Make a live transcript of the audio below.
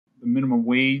the minimum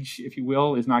wage, if you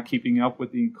will, is not keeping up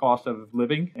with the cost of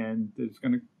living, and there's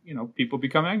going to, people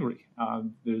become angry.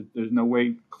 There's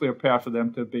no clear path for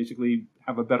them to basically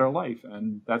have a better life,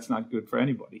 and that's not good for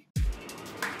anybody.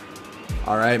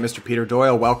 All right, Mr. Peter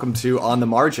Doyle, welcome to On the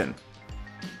Margin.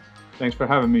 Thanks for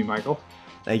having me, Michael.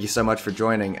 Thank you so much for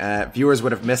joining. Viewers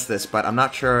would have missed this, but I'm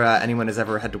not sure anyone has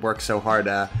ever had to work so hard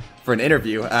for an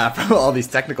interview from all these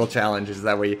technical challenges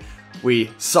that we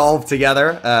solved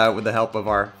together with the help of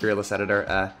our fearless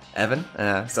editor, Evan.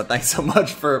 So thanks so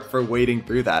much for wading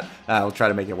through that. We'll try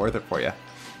to make it worth it for you.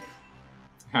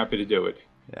 Happy to do it.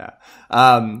 Yeah.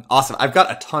 Awesome. I've got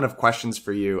a ton of questions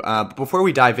for you. But before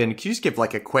we dive in, can you just give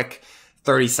like a quick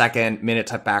 30-second, minute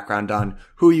type background on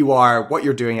who you are, what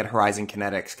you're doing at Horizon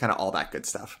Kinetics, kind of all that good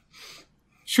stuff?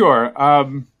 Sure.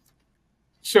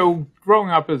 So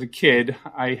growing up as a kid,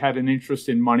 I had an interest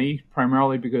in money,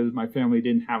 primarily because my family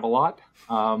didn't have a lot.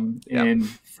 And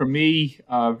for me,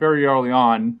 very early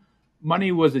on,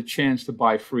 money was a chance to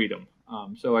buy freedom.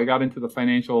 So I got into the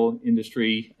financial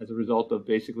industry as a result of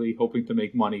basically hoping to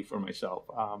make money for myself.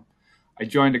 I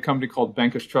joined a company called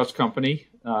Bankers Trust Company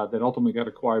that ultimately got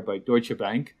acquired by Deutsche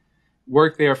Bank.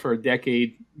 Worked there for a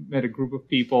decade, met a group of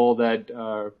people that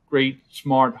are great,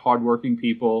 smart, hardworking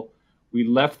people. We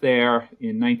left there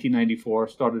in 1994,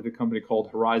 started a company called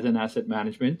Horizon Asset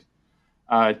Management.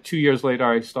 2 years later,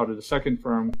 I started a second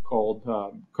firm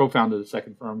co-founded a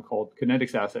second firm called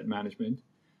Kinetics Asset Management.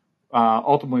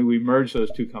 Ultimately, we merged those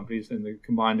two companies, and the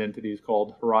combined entity is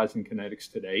called Horizon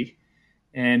Kinetics today.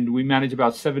 And we manage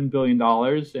about $7 billion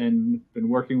and been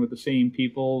working with the same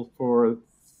people for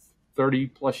 30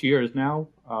 plus years now.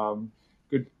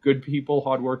 Good people,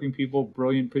 hardworking people,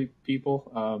 brilliant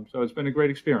people. So it's been a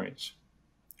great experience.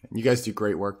 You guys do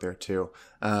great work there too.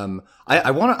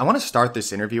 I want to start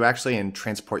this interview actually and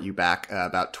transport you back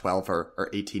about 12 or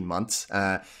 18 months.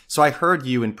 So I heard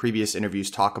you in previous interviews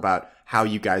talk about how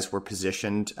you guys were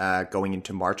positioned going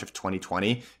into March of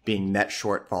 2020, being net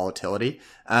short volatility.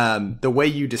 The way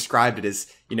you described it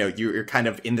is, you're kind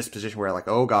of in this position where like,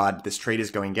 oh God, this trade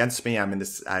is going against me.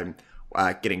 I'm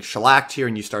getting shellacked here,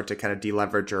 and you start to kind of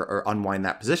deleverage or unwind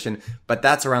that position. But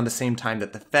that's around the same time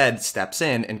that the Fed steps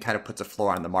in and kind of puts a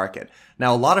floor on the market.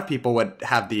 Now, a lot of people would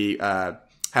have the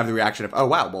reaction of, oh,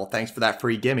 wow, well, thanks for that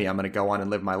free gimme. I'm going to go on and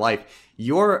live my life.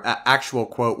 Your actual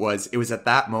quote was, it was at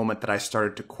that moment that I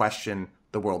started to question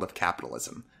the world of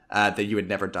capitalism that you had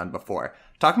never done before.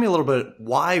 Talk to me a little bit.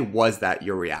 Why was that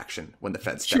your reaction when the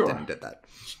Fed stepped in and did that?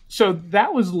 So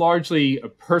that was largely a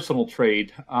personal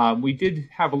trade. We did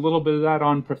have a little bit of that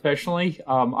on professionally.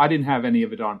 I didn't have any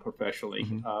of it on professionally.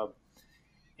 Mm-hmm.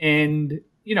 And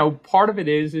part of it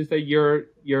is that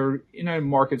you're in a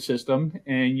market system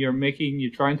and you're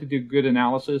trying to do good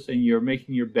analysis and you're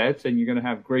making your bets, and you're going to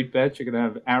have great bets. You're going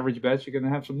to have average bets. You're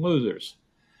going to have some losers.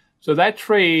 So that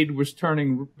trade was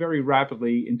turning very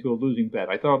rapidly into a losing bet.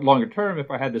 I thought longer term, if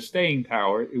I had the staying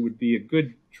power, it would be a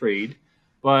good trade.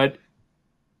 But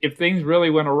if things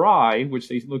really went awry, which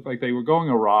they looked like they were going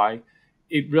awry,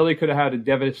 it really could have had a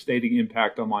devastating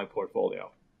impact on my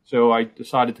portfolio. So I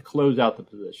decided to close out the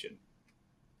position.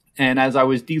 And as I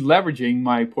was deleveraging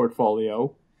my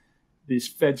portfolio, this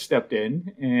Fed stepped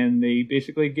in and they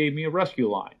basically gave me a rescue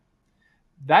line.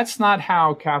 That's not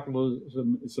how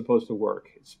capitalism is supposed to work.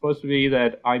 It's supposed to be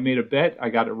that I made a bet, I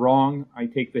got it wrong, I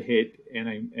take the hit, and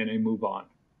I move on.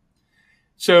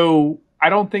 So I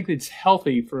don't think it's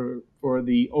healthy for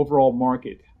the overall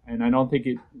market, and I don't think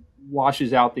it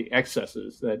washes out the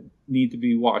excesses that need to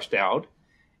be washed out.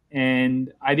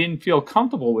 And I didn't feel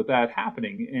comfortable with that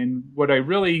happening. And what I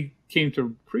really came to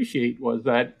appreciate was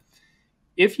that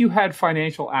if you had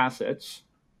financial assets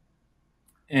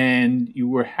and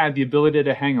you had the ability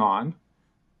to hang on,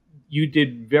 you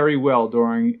did very well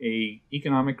during an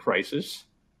economic crisis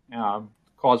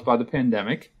caused by the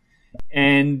pandemic.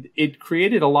 And it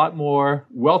created a lot more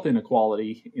wealth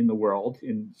inequality in the world,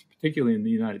 particularly in the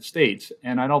United States.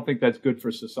 And I don't think that's good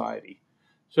for society.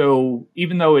 So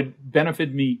even though it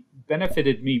benefited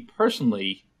me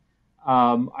personally,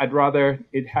 I'd rather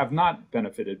it have not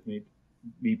benefited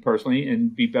me personally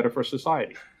and be better for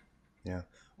society. Yeah.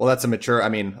 Well, that's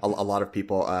a lot of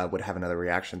people would have another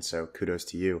reaction. So kudos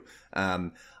to you.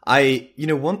 One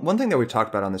thing that we've talked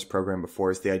about on this program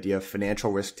before is the idea of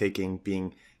financial risk taking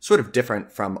being sort of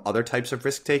different from other types of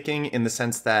risk taking in the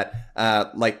sense that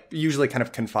usually kind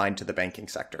of confined to the banking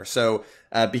sector. So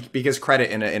because credit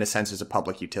in a sense is a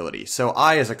public utility. So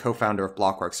I, as a co-founder of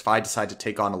Blockworks, if I decide to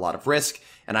take on a lot of risk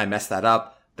and I mess that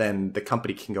up, then the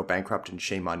company can go bankrupt and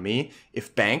shame on me.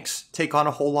 If banks take on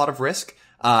a whole lot of risk,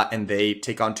 and they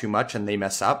take on too much and they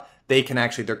mess up, there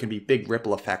can be big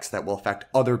ripple effects that will affect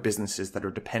other businesses that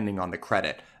are depending on the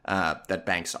credit that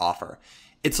banks offer.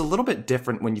 It's a little bit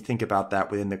different when you think about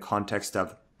that within the context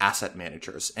of asset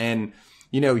managers. And,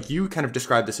 you kind of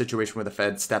described the situation where the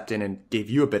Fed stepped in and gave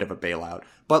you a bit of a bailout,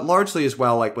 but largely as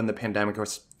well, like when the pandemic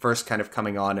was first kind of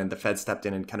coming on and the Fed stepped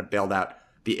in and kind of bailed out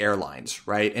the airlines,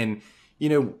 right? And,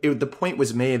 the point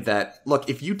was made that, look,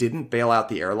 if you didn't bail out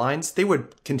the airlines, they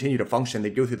would continue to function.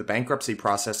 They'd go through the bankruptcy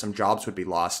process. Some jobs would be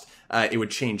lost. It would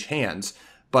change hands,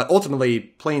 but ultimately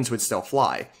planes would still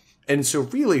fly. And so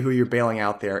really who you're bailing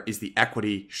out there is the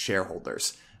equity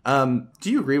shareholders. Do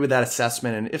you agree with that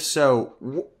assessment? And if so,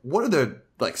 what are the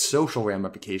social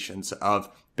ramifications of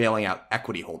bailing out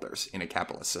equity holders in a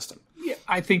capitalist system? Yeah,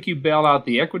 I think you bail out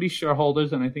the equity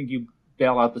shareholders, and I think you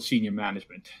bail out the senior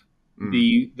management.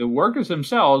 The workers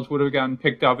themselves would have gotten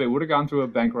picked up. It would have gone through a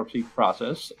bankruptcy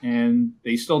process, and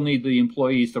they still need the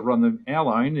employees to run the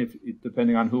airline,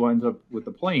 depending on who ends up with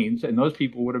the planes. And those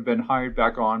people would have been hired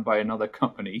back on by another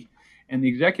company, and the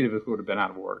executives would have been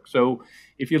out of work. So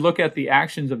if you look at the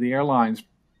actions of the airlines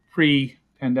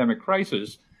pre-pandemic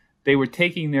crisis, they were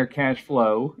taking their cash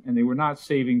flow, and they were not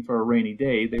saving for a rainy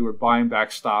day. They were buying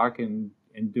back stock and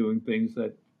doing things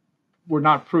that were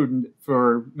not prudent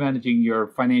for managing your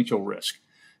financial risk.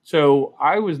 So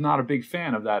I was not a big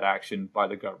fan of that action by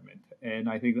the government. And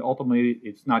I think ultimately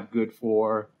it's not good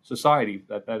for society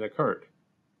that occurred.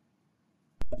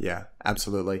 Yeah,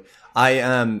 absolutely.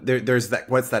 There's that,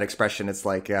 what's that expression? It's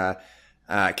like,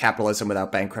 capitalism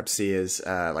without bankruptcy is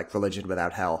like religion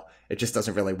without hell. It just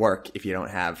doesn't really work if you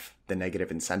don't have the negative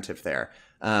incentive there.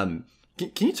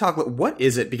 Can you talk about what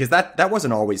is it? Because that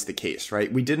wasn't always the case,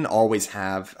 right? We didn't always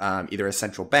have either a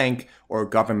central bank or a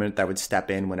government that would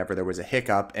step in whenever there was a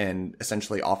hiccup and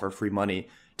essentially offer free money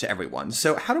to everyone.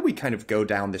 So how do we kind of go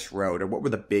down this road, or what were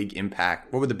the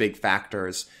big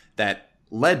factors that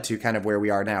led to kind of where we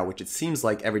are now, which it seems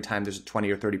like every time there's a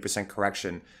 20 or 30%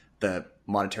 correction, the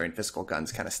monetary and fiscal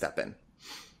guns kind of step in?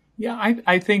 Yeah,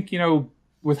 I think,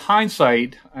 with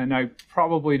hindsight, and I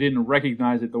probably didn't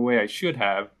recognize it the way I should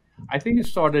have, I think it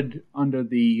started under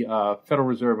the Federal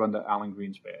Reserve under Alan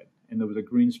Greenspan, and there was a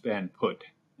Greenspan put.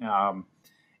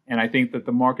 And I think that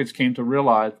the markets came to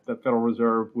realize that the Federal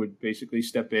Reserve would basically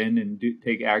step in and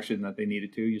take action that they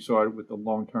needed to. You saw it with the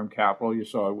long-term capital. You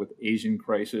saw it with Asian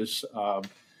crisis.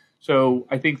 So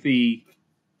I think the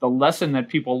lesson that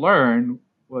people learned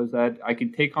was that I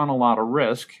can take on a lot of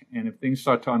risk, and if things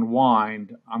start to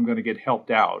unwind, I'm going to get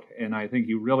helped out. And I think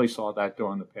you really saw that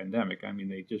during the pandemic. I mean,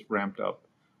 they just ramped up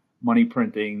money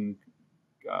printing,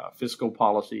 fiscal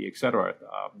policy, et cetera,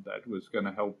 that was going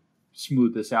to help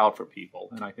smooth this out for people.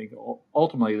 And I think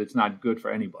ultimately it's not good for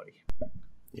anybody.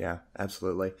 Yeah,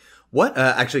 absolutely. What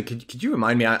actually could you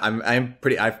remind me?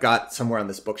 I've got somewhere on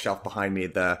this bookshelf behind me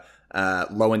the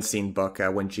Lowenstein book,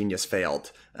 When Genius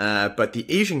Failed. But the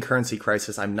Asian currency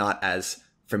crisis, I'm not as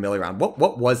familiar on.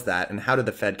 What was that, and how did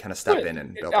the Fed kind of step in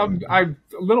and build it? I'm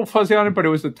a little fuzzy on it, but it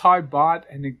was the Thai baht,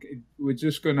 and it was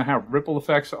just going to have ripple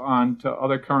effects onto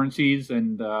other currencies.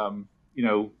 And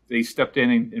they stepped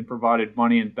in and provided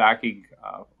money and backing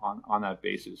on that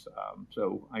basis.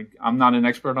 So I'm not an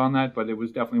expert on that, but it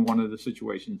was definitely one of the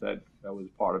situations that was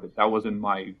part of it. That wasn't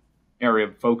my area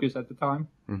of focus at the time.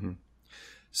 Mm-hmm.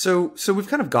 So we've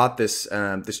kind of got this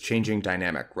this changing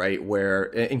dynamic, right? Where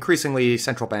increasingly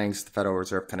central banks, the Federal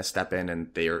Reserve, kind of step in,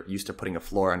 and they are used to putting a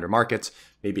floor under markets.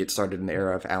 Maybe it started in the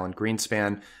era of Alan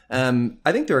Greenspan.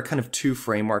 I think there are kind of two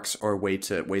frameworks or ways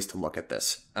to look at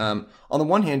this. On the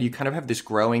one hand, you kind of have this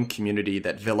growing community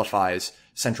that vilifies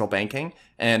central banking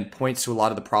and points to a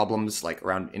lot of the problems like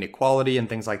around inequality and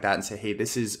things like that, and say, hey,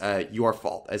 this is your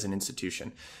fault as an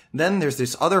institution. Then there's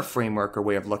this other framework or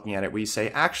way of looking at it where you say,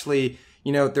 actually,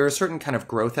 there are certain kind of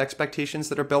growth expectations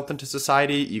that are built into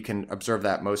society. You can observe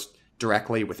that most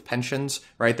directly with pensions,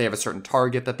 right? They have a certain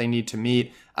target that they need to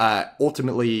meet.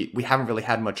 Ultimately, we haven't really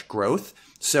had much growth.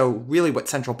 So really what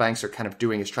central banks are kind of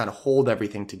doing is trying to hold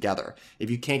everything together.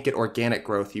 If you can't get organic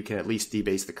growth, you can at least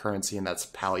debase the currency, and that's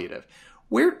palliative.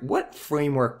 What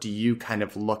framework do you kind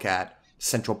of look at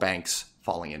central banks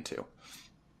falling into?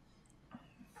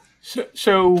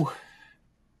 So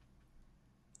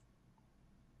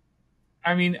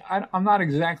I mean, I'm not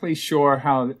exactly sure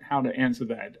how to answer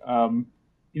that.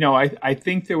 I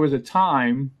think there was a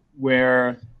time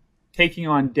where taking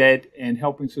on debt and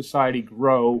helping society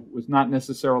grow was not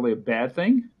necessarily a bad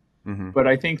thing. Mm-hmm. But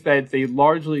I think that they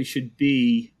largely should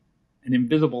be an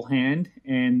invisible hand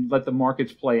and let the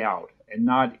markets play out and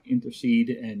not intercede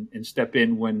and step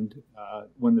in when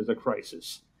there's a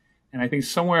crisis. And I think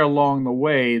somewhere along the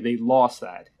way, they lost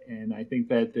that. And I think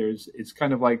that it's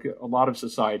kind of like a lot of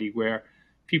society where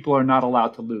people are not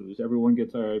allowed to lose. Everyone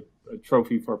gets a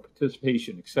trophy for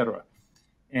participation, et cetera.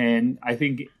 And I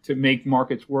think to make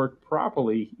markets work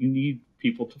properly, you need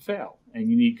people to fail, and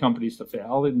you need companies to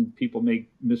fail, and people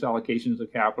make misallocations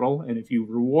of capital. And if you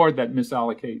reward that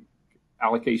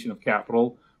allocation of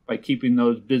capital by keeping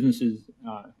those businesses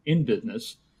in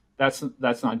business, that's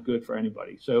not good for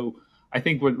anybody. So I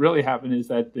think what really happened is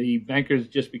that the bankers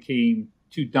just became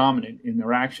too dominant in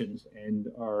their actions and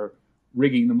are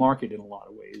rigging the market in a lot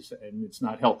of ways, and it's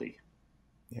not healthy.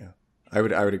 Yeah, I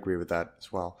would agree with that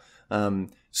as well.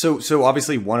 So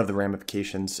obviously one of the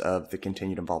ramifications of the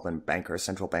continued involvement of bankers,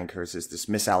 central bankers, is this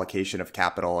misallocation of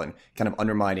capital and kind of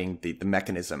undermining the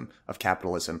mechanism of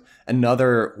capitalism.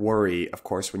 Another worry, of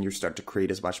course, when you start to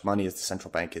create as much money as the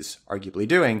central bank is arguably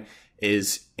doing,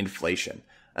 is inflation.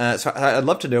 So I'd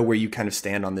love to know where you kind of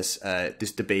stand on this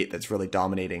this debate that's really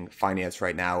dominating finance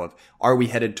right now of, are we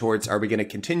going to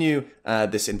continue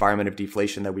this environment of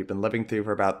deflation that we've been living through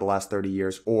for about the last 30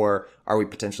 years, or are we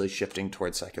potentially shifting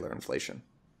towards secular inflation?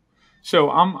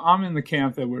 So I'm in the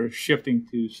camp that we're shifting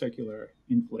to secular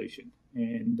inflation,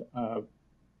 and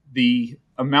the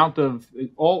amount of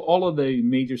all of the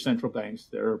major central banks,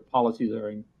 their policies are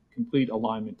in complete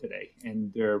alignment today,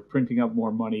 and they're printing up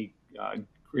more money,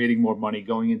 creating more money,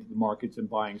 going into the markets and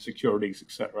buying securities,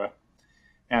 et cetera.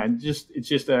 And it's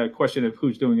just a question of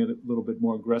who's doing it a little bit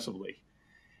more aggressively.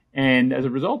 And as a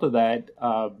result of that,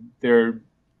 they're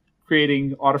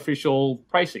creating artificial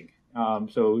pricing.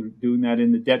 So doing that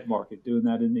in the debt market, doing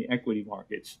that in the equity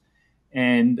markets.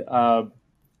 And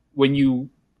when you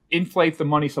inflate the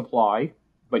money supply,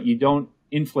 but you don't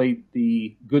inflate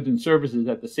the goods and services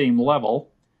at the same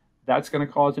level, that's going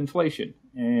to cause inflation.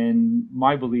 And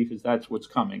my belief is that's what's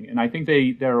coming. And I think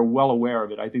they're well aware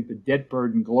of it. I think the debt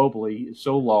burden globally is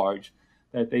so large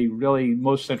that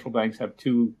most central banks have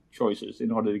two choices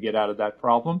in order to get out of that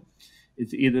problem.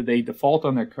 It's either they default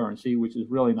on their currency, which is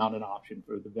really not an option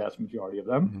for the vast majority of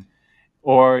them, mm-hmm.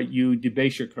 or you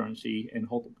debase your currency and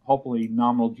hopefully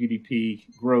nominal GDP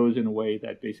grows in a way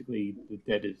that basically the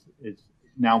debt is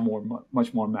now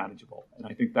much more manageable. And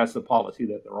I think that's the policy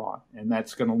that they're on, and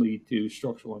that's going to lead to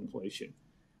structural inflation.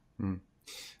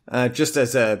 Just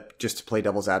to play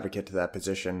devil's advocate to that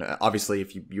position, obviously,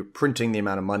 if you're printing the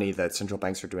amount of money that central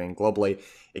banks are doing globally,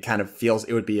 it kind of feels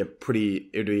it would be a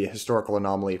historical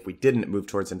anomaly if we didn't move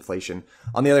towards inflation.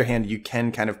 On the other hand, you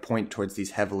can kind of point towards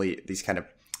these kind of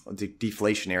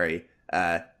deflationary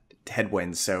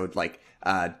headwinds. So like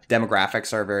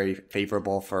demographics are very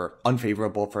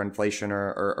unfavorable for inflation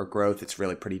or growth. It's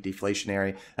really pretty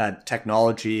deflationary.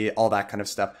 Technology, all that kind of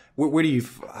stuff. How do you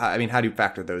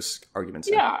factor those arguments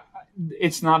in? Yeah,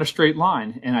 it's not a straight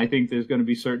line. And I think there's going to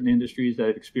be certain industries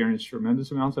that experience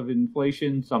tremendous amounts of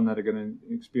inflation, some that are going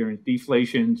to experience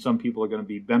deflation. Some people are going to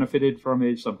be benefited from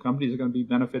it. Some companies are going to be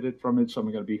benefited from it. Some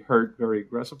are going to be hurt very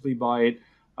aggressively by it.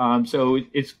 So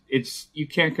it's you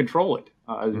can't control it,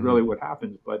 is really what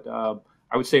happens. But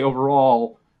I would say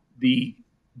overall, the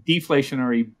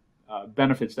deflationary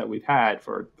benefits that we've had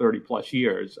for 30 plus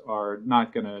years are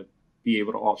not going to be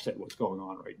able to offset what's going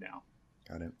on right now.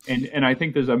 Got it. And I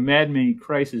think there's a mad money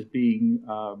crisis being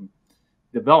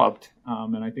developed,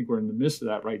 and I think we're in the midst of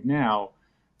that right now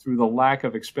through the lack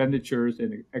of expenditures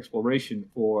and exploration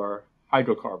for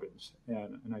hydrocarbons.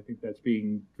 And I think that's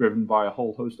being driven by a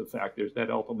whole host of factors that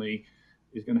ultimately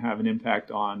is going to have an impact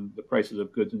on the prices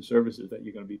of goods and services that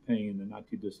you're going to be paying in the not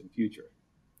too distant future.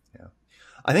 Yeah.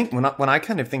 I think when I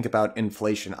kind of think about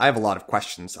inflation, I have a lot of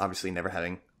questions, obviously never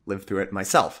having lived through it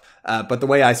myself. But the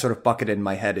way I sort of bucket it in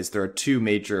my head is there are two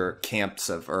major camps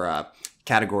or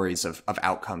categories of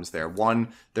outcomes there. One,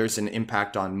 there's an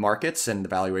impact on markets and the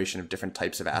valuation of different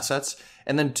types of assets.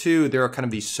 And then two, there are kind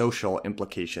of these social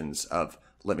implications of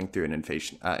living through an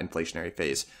inflationary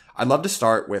phase. I'd love to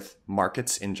start with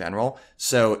markets in general.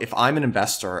 So if I'm an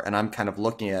investor and I'm kind of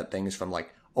looking at things from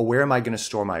like, where am I going to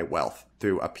store my wealth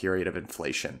through a period of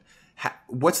inflation?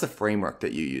 What's the framework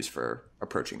that you use for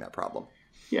approaching that problem?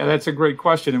 Yeah, that's a great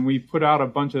question. And we put out a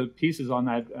bunch of pieces on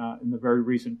that in the very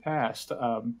recent past.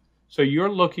 So you're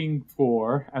looking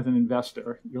for, as an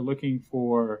investor, you're looking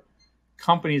for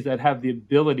companies that have the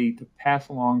ability to pass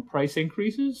along price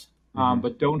increases,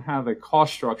 but don't have a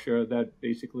cost structure that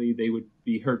basically they would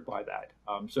be hurt by that.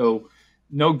 So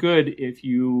no good if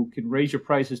you can raise your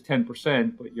prices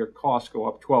 10%, but your costs go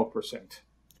up 12%.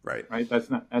 Right.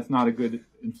 That's not a good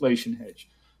inflation hedge.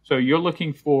 So you're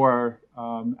looking for,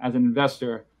 as an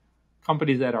investor,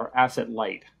 companies that are asset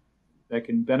light, that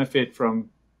can benefit from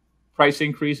price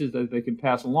increases that they can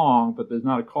pass along, but there's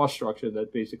not a cost structure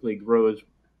that basically grows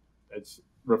that's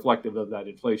reflective of that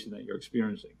inflation that you're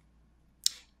experiencing.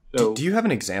 So, do you have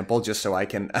an example, just so I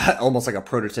can, almost like a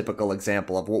prototypical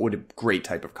example of what would a great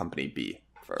type of company be?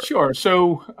 Sure.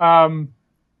 So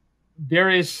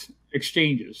various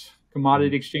exchanges,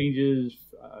 commodity exchanges,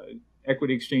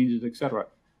 equity exchanges, etc.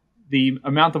 The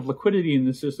amount of liquidity in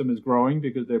the system is growing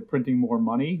because they're printing more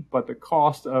money, but the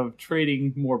cost of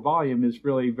trading more volume is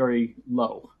really very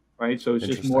low, right? So it's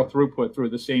just more throughput through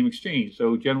the same exchange.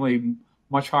 So generally,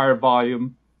 much higher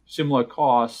volume, similar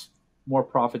costs, more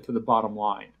profit to the bottom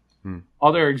line.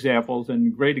 Other examples,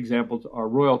 and great examples, are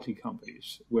royalty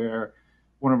companies, where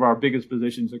one of our biggest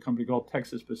positions is a company called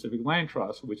Texas Pacific Land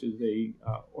Trust, which is a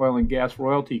oil and gas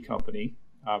royalty company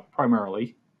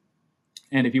primarily.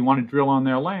 And if you want to drill on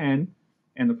their land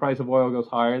and the price of oil goes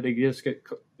higher, they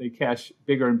cash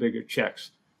bigger and bigger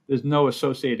checks. There's no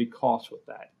associated cost with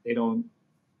that. They don't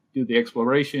do the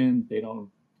exploration, they don't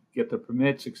get the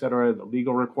permits, et cetera, the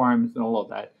legal requirements and all of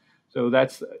that. So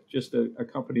that's just a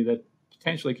company that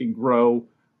potentially can grow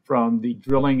from the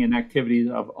drilling and activities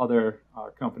of other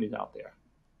companies out there.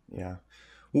 Yeah.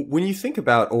 When you think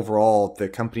about overall the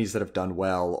companies that have done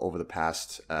well over the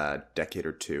past decade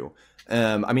or two,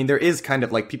 I mean, there is kind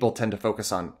of like people tend to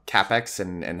focus on CapEx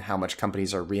and how much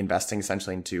companies are reinvesting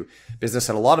essentially into business.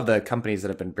 And a lot of the companies that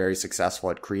have been very successful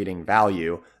at creating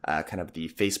value, kind of the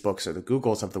Facebooks or the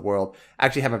Googles of the world,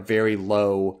 actually have a very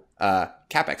low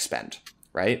CapEx spend,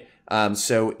 right?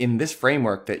 So in this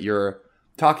framework that you're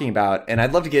talking about, and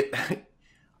I'd love to get...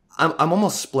 I'm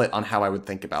almost split on how I would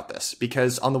think about this,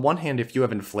 because on the one hand, if you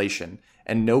have inflation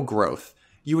and no growth,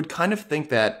 you would kind of think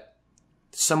that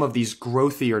some of these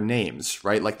growthier names,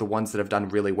 right, like the ones that have done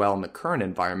really well in the current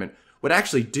environment, would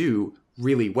actually do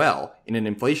really well in an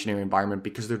inflationary environment,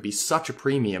 because there'd be such a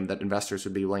premium that investors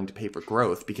would be willing to pay for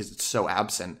growth because it's so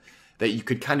absent, that you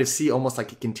could kind of see almost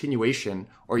like a continuation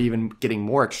or even getting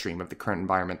more extreme of the current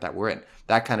environment that we're in.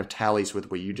 That kind of tallies with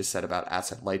what you just said about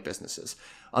asset-light businesses.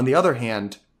 On the other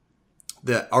hand,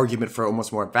 the argument for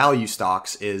almost more value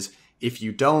stocks is if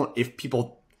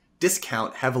people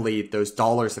discount heavily those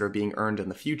dollars that are being earned in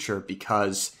the future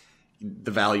because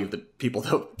the value of the people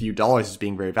don't view dollars as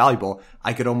being very valuable,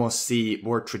 I could almost see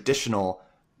more traditional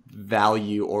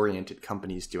value-oriented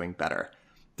companies doing better.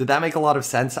 Did that make a lot of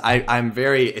sense?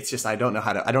 It's just I don't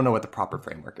know what the proper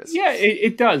framework is. Yeah,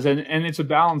 it does, and it's a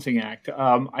balancing act.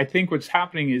 I think what's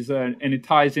happening is, and it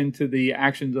ties into the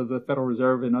actions of the Federal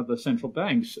Reserve and other central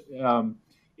banks.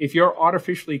 If you're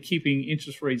artificially keeping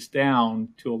interest rates down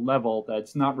to a level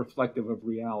that's not reflective of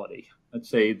reality, let's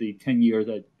say the 10 years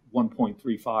at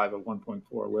 1.35 or 1.4,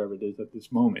 wherever it is at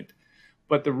this moment,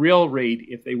 but the real rate,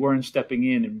 if they weren't stepping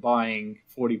in and buying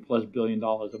 $40+ billion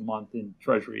a month in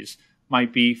treasuries,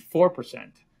 might be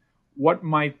 4%. What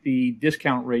might the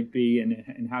discount rate be,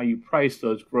 and how you price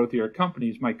those growthier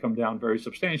companies might come down very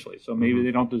substantially. So maybe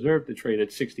they don't deserve to trade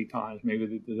at 60 times. Maybe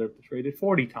they deserve to trade at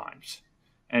 40 times.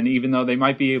 And even though they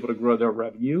might be able to grow their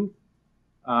revenue,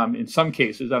 in some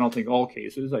cases, I don't think all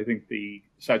cases, I think the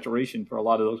saturation for a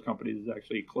lot of those companies is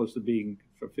actually close to being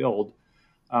fulfilled.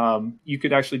 You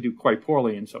could actually do quite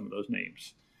poorly in some of those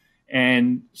names.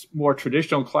 And more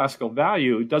traditional classical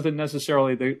value doesn't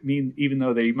necessarily mean, even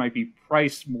though they might be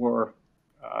priced more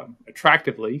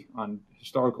attractively on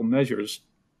historical measures,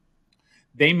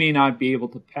 they may not be able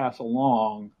to pass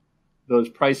along those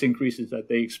price increases that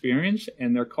they experience,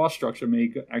 and their cost structure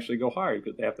may actually go higher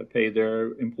because they have to pay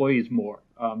their employees more.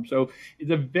 So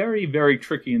it's a very, very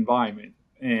tricky environment.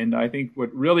 And I think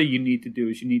what really you need to do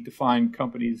is you need to find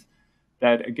companies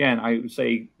that, again, I would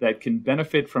say that can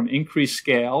benefit from increased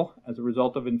scale as a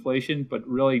result of inflation, but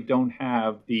really don't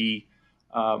have the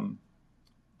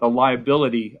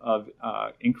liability of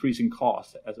increasing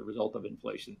costs as a result of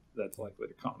inflation that's likely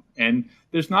to come. And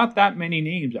there's not that many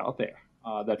names out there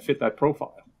that fit that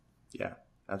profile. Yeah,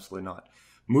 absolutely not.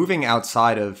 Moving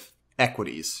outside of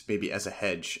equities, maybe as a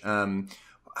hedge,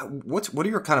 what are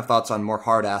your kind of thoughts on more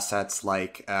hard assets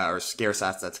like or scarce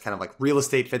assets, kind of like real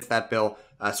estate fits that bill,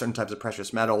 certain types of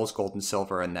precious metals, gold and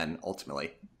silver, and then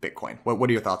ultimately Bitcoin? What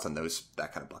are your thoughts on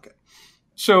that kind of bucket?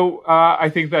 So I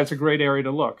think that's a great area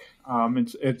to look.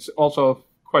 It's also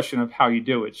a question of how you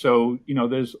do it. So,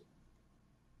 there's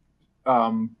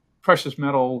precious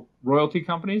metal royalty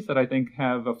companies that I think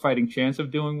have a fighting chance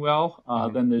of doing well.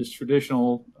 Then there's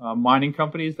traditional mining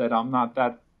companies that I'm not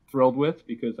that thrilled with,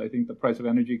 because I think the price of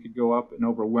energy could go up and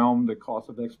overwhelm the cost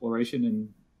of exploration, and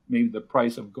maybe the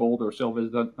price of gold or silver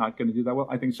is not going to do that well.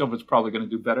 I think silver is probably going to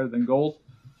do better than gold.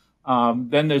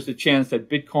 Then there's the chance that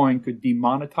Bitcoin could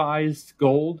demonetize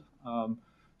gold.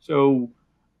 So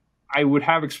I would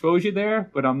have exposure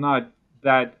there, but I'm not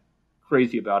that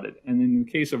crazy about it. And in the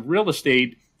case of real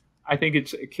estate, I think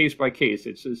it's case by case.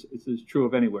 It's true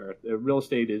of anywhere. The real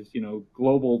estate is,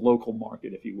 global, local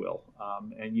market, if you will.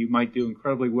 And you might do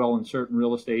incredibly well in certain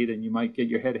real estate, and you might get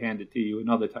your head handed to you in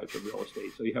other types of real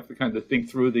estate. So you have to kind of think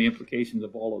through the implications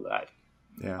of all of that.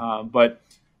 Yeah. But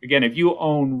again, if you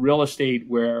own real estate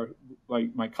where,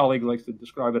 like my colleague likes to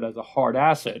describe it as a hard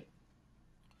asset,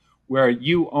 where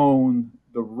you own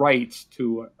the rights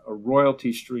to a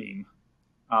royalty stream,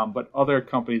 but other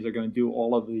companies are going to do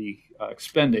all of the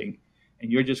expending,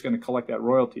 and you're just going to collect that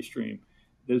royalty stream.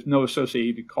 There's no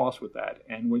associated cost with that.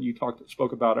 And what you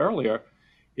spoke about earlier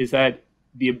is that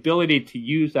the ability to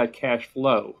use that cash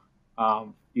flow,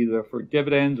 either for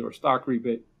dividends or stock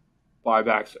rebate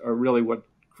buybacks, are really what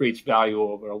creates value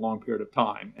over a long period of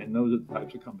time. And those are the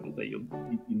types of companies that you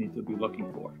need to be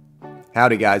looking for.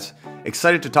 Howdy, guys.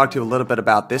 Excited to talk to you a little bit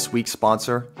about this week's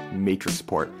sponsor,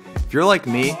 Matrixport. If you're like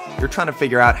me, you're trying to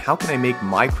figure out how can I make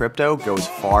my crypto go as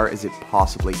far as it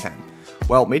possibly can.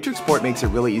 Well, Matrixport makes it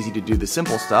really easy to do the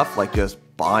simple stuff like just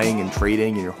buying and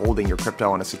trading, and you're holding your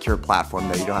crypto on a secure platform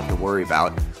that you don't have to worry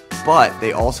about. But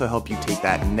they also help you take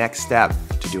that next step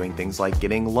to doing things like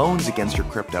getting loans against your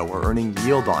crypto or earning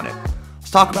yield on it.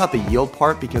 Let's talk about the yield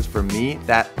part, because for me,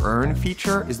 that earn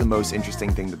feature is the most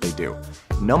interesting thing that they do.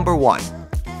 Number one,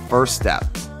 first step,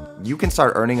 you can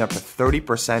start earning up to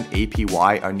 30%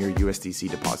 APY on your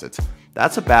USDC deposits.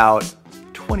 That's about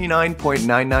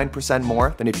 29.99%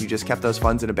 more than if you just kept those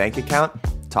funds in a bank account.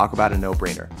 Talk about a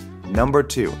no-brainer. Number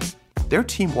two, their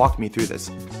team walked me through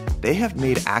this. They have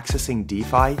made accessing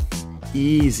DeFi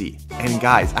easy. And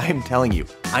guys, I am telling you,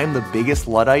 I am the biggest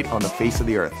Luddite on the face of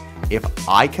the earth. If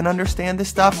I can understand this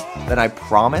stuff, then I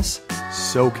promise,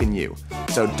 so can you.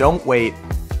 So don't wait.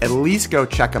 At least go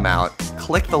check them out.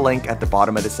 Click the link at the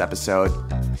bottom of this episode.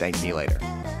 Thank me later.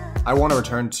 I want to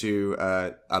return to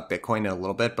Bitcoin in a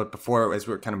little bit, but before, as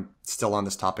we're kind of still on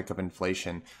this topic of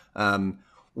inflation, one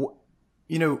of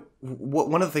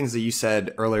the things that you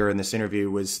said earlier in this interview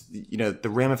was, the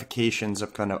ramifications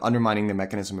of kind of undermining the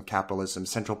mechanism of capitalism,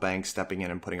 central banks stepping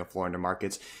in and putting a floor into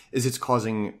markets, is it's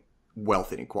causing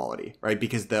wealth inequality, right?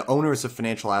 Because the owners of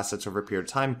financial assets over a period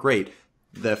of time, great,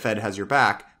 the Fed has your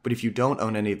back, but if you don't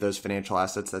own any of those financial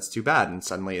assets, that's too bad, and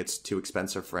suddenly it's too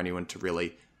expensive for anyone to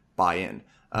really buy in.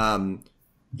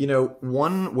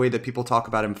 One way that people talk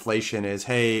about inflation is,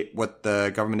 hey, what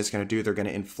the government is going to do, they're going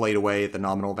to inflate away the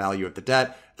nominal value of the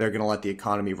debt. They're going to let the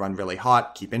economy run really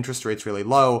hot, keep interest rates really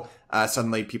low.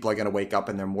 Suddenly people are going to wake up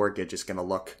and their mortgage is going to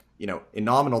look, in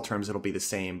nominal terms, it'll be the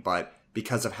same, but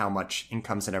because of how much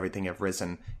incomes and everything have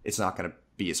risen, it's not going to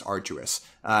be as arduous.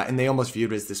 And they almost view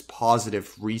it as this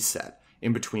positive reset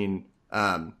in between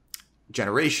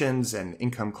generations and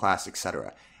income class,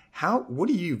 etc. What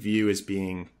do you view as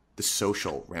being the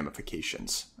social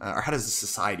ramifications, or how does the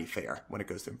society fare when it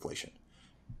goes to inflation?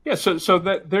 Yeah, so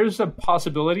that there's a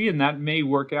possibility, and that may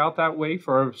work out that way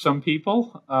for some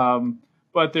people.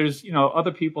 But there's,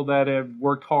 other people that have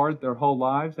worked hard their whole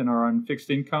lives and are on fixed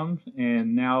income,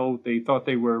 and now they thought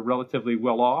they were relatively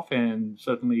well off, and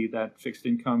suddenly that fixed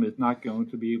income is not going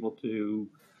to be able to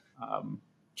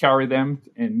carry them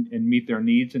and meet their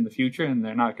needs in the future, and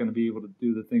they're not going to be able to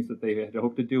do the things that they had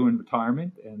hoped to do in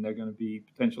retirement, and they're going to be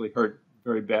potentially hurt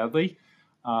very badly.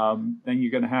 Then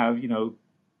you're going to have,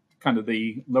 kind of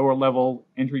the lower level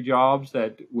entry jobs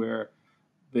where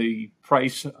the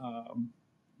price,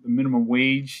 the minimum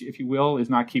wage, if you will, is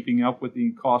not keeping up with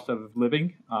the cost of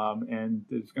living, and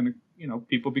there's going to,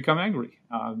 people become angry.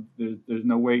 There's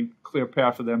no clear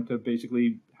path for them to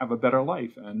basically have a better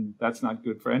life, and that's not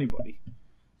good for anybody.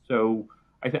 So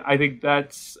I think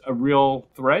that's a real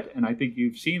threat, and I think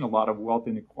you've seen a lot of wealth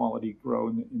inequality grow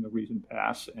in the recent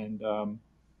past, and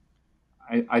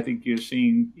I think you're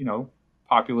seeing,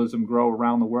 populism grow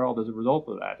around the world as a result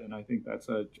of that, and I think that's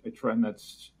a trend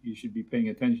you should be paying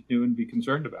attention to and be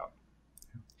concerned about.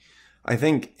 I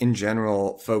think in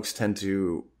general, folks tend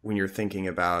to, when you're thinking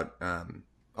about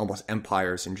almost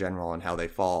empires in general and how they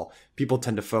fall, people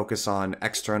tend to focus on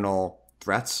external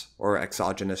threats or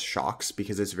exogenous shocks,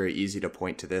 because it's very easy to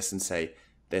point to this and say,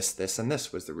 this, and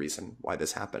this was the reason why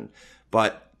this happened.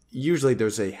 But usually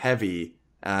there's a heavy,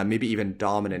 maybe even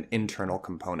dominant internal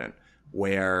component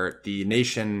where the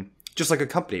nation, just like a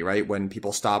company, right? When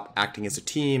people stop acting as a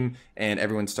team and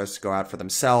everyone starts to go out for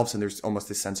themselves, and there's almost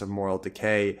this sense of moral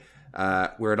decay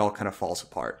where it all kind of falls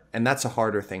apart. And that's a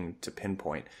harder thing to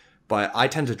pinpoint. But I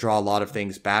tend to draw a lot of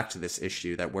things back to this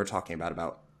issue that we're talking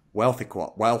about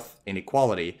wealth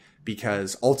inequality,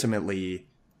 because ultimately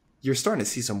you're starting to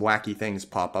see some wacky things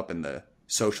pop up in the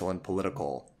social and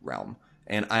political realm.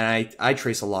 And I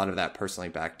trace a lot of that personally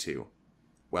back to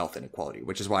wealth inequality,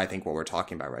 which is why I think what we're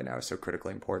talking about right now is so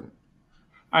critically important.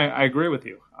 I agree with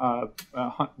you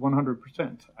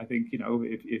 100%. I think,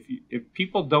 if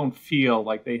people don't feel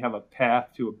like they have a path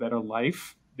to a better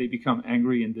life, they become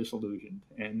angry and disillusioned,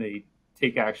 and they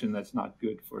take action that's not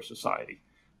good for society.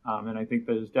 And I think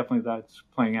that's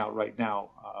playing out right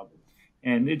now.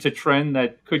 And it's a trend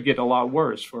that could get a lot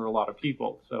worse for a lot of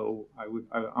people. So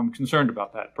I'm concerned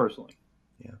about that personally.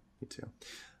 Yeah, me too.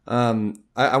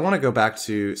 I want to go back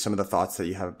to some of the thoughts that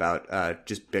you have about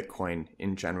just Bitcoin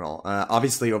in general.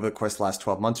 Obviously, over the course of the last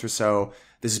 12 months or so,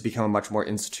 this has become a much more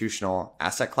institutional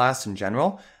asset class in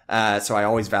general. So I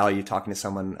always value talking to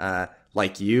someone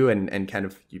like you and kind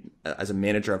of as a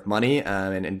manager of money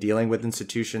and dealing with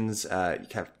institutions. You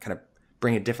kind of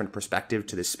bring a different perspective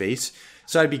to this space.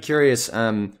 So I'd be curious,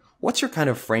 what's your kind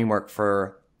of framework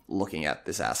for looking at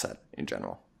this asset in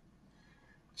general?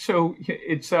 So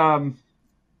it's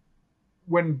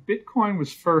when Bitcoin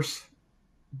was first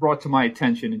brought to my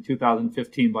attention in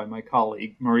 2015 by my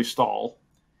colleague, Murray Stahl,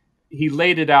 he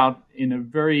laid it out in a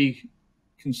very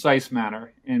concise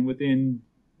manner. And within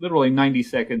literally 90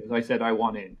 seconds, I said, I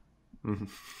want in. Mm-hmm.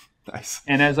 Nice.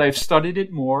 And as I've studied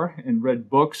it more and read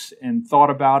books and thought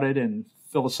about it and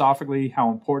philosophically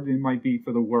how important it might be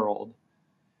for the world,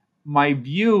 my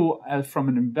view from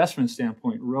an investment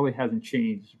standpoint really hasn't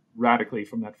changed radically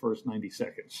from that first 90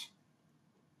 seconds.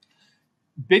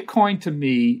 Bitcoin to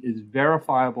me is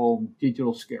verifiable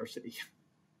digital scarcity.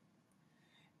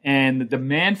 And the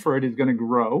demand for it is going to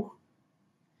grow,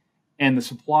 and the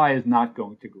supply is not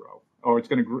going to grow. Or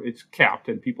it's capped,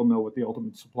 and people know what the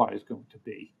ultimate supply is going to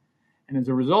be. And as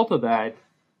a result of that,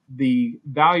 the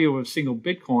value of a single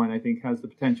Bitcoin, I think, has the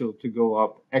potential to go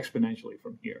up exponentially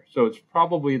from here. So it's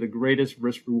probably the greatest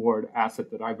risk-reward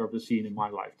asset that I've ever seen in my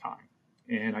lifetime.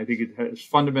 And I think it has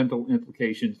fundamental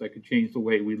implications that could change the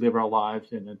way we live our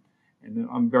lives, and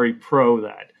I'm very pro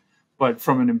that. But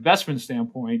from an investment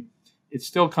standpoint, it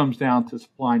still comes down to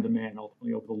supply and demand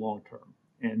ultimately over the long term.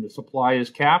 And the supply is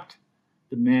capped.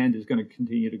 Demand is going to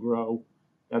continue to grow.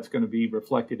 That's going to be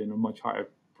reflected in a much higher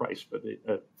price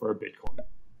for a Bitcoin.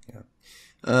 Yeah.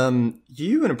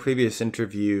 You in a previous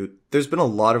interview, there's been a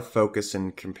lot of focus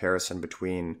and comparison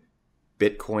between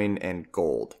Bitcoin and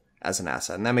gold as an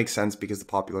asset. And that makes sense because the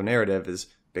popular narrative is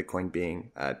Bitcoin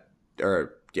being,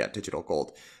 digital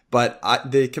gold. But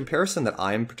the comparison that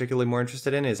I'm particularly more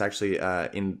interested in is actually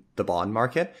in the bond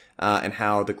market and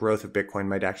how the growth of Bitcoin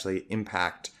might actually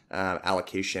impact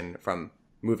allocation from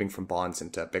moving from bonds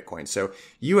into Bitcoin. So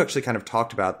you actually kind of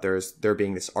talked about there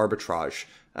being this arbitrage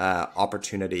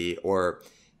opportunity, or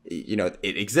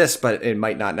it exists, but it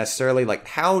might not necessarily. Like,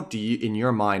 how do you, in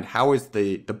your mind, how is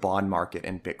the bond market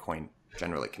and Bitcoin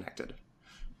generally connected?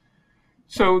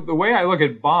 So the way I look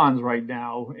at bonds right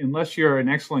now, unless you're an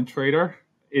excellent trader,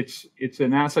 it's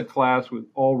an asset class with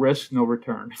all risk, no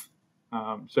return.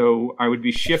 So I would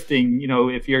be shifting,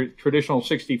 if you're traditional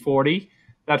 60-40,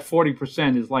 that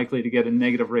 40% is likely to get a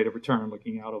negative rate of return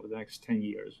looking out over the next 10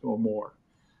 years or more.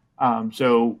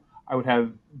 So I would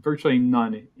have virtually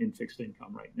none in fixed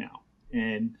income right now.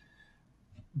 And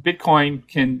Bitcoin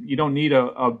you don't need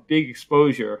a big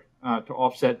exposure to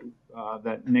offset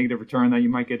that negative return that you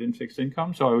might get in fixed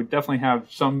income. So I would definitely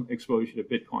have some exposure to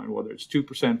Bitcoin, whether it's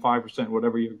 2%, 5%,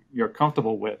 whatever you're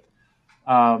comfortable with.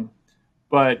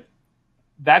 But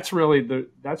that's really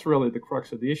the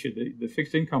crux of the issue. The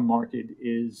fixed income market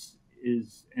is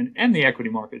and the equity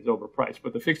market is overpriced,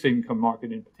 but the fixed income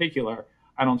market in particular,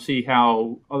 I don't see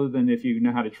how, other than if you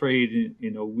know how to trade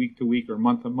in week to week or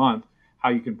month to month, how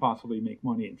you can possibly make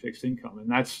money in fixed income.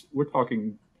 And we're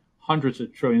talking hundreds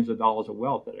of trillions of dollars of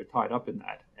wealth that are tied up in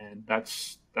that, and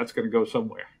that's going to go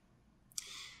somewhere.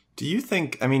 Do you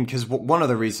think? I mean, because one of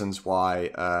the reasons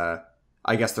why.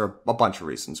 I guess there are a bunch of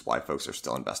reasons why folks are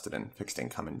still invested in fixed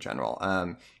income in general.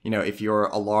 If you're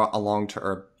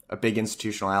a big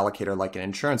institutional allocator like an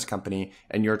insurance company,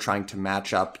 and you're trying to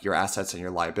match up your assets and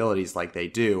your liabilities like they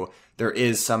do, there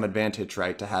is some advantage,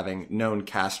 right, to having known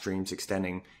cash streams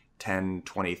extending 10,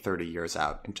 20, 30 years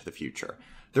out into the future.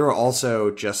 There are also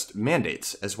just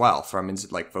mandates as well from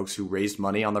like folks who raised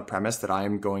money on the premise that I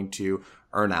am going to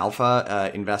earn alpha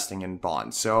investing in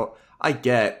bonds. So I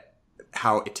get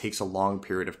how it takes a long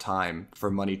period of time for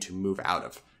money to move out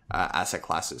of asset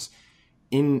classes.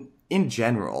 In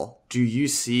general, do you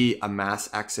see a mass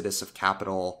exodus of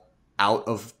capital out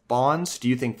of bonds? Do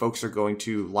you think folks are going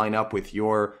to line up with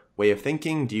your way of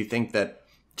thinking? Do you think that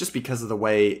just because of the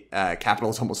way capital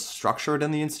is almost structured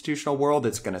in the institutional world,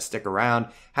 it's going to stick around.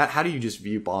 How do you just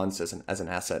view bonds as an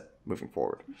asset moving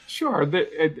forward? Sure,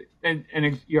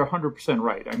 and you're 100%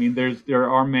 right. I mean, there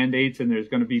are mandates, and there's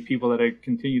going to be people that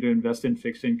continue to invest in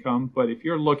fixed income. But if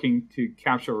you're looking to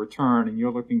capture a return and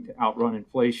you're looking to outrun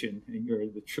inflation, and you're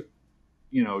the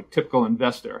typical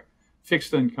investor,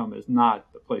 fixed income is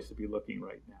not the place to be looking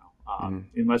right now.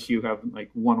 Unless you have like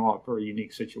one-off or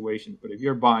unique situations. But if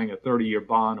you're buying a 30-year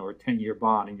bond or a 10-year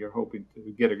bond and you're hoping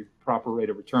to get a proper rate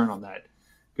of return on that,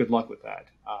 good luck with that.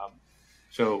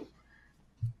 So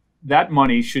that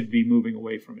money should be moving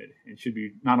away from it, and should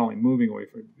be not only moving away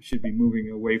from it, should be moving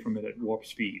away from it at warp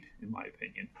speed, in my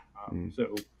opinion.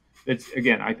 So it's,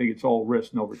 again, I think it's all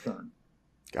risk, no return.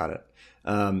 Got it.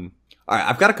 All right,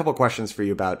 I've got a couple questions for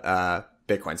you about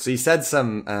Bitcoin. So you said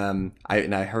some,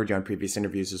 I heard you on previous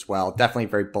interviews as well, definitely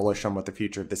very bullish on what the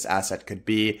future of this asset could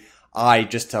be.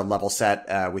 Just to level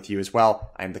set with you as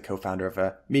well, I'm the co-founder of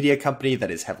a media company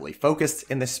that is heavily focused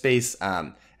in this space.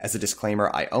 As a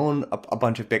disclaimer, I own a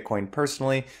bunch of Bitcoin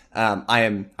personally.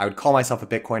 I would call myself a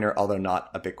Bitcoiner, although not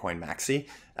a Bitcoin maxi.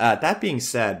 That being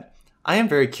said, I am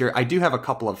very curious. I do have a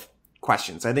couple of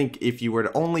questions. I think if you were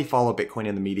to only follow Bitcoin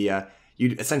in the media,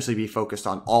 you'd essentially be focused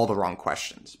on all the wrong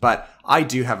questions. But I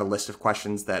do have a list of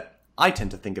questions that I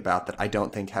tend to think about that I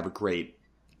don't think have a great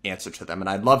answer to them. And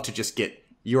I'd love to just get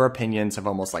your opinions of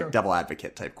almost like devil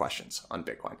advocate type questions on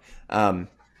Bitcoin.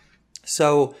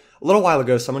 So a little while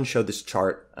ago, someone showed this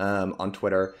chart on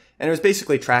Twitter, and it was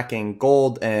basically tracking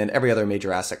gold and every other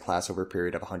major asset class over a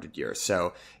period of 100 years.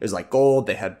 So it was like gold,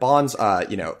 they had bonds,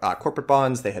 corporate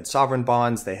bonds, they had sovereign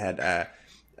bonds, they had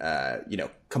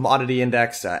commodity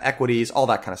index, equities, all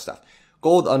that kind of stuff.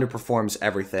 Gold underperforms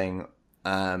everything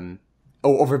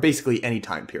over basically any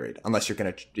time period, unless you're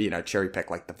going to cherry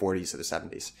pick like the 40s or the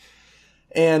 70s.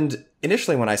 And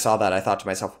initially when I saw that, I thought to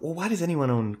myself, well, why does anyone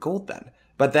own gold then?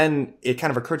 But then it kind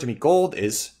of occurred to me, gold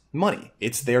is money.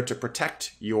 It's there to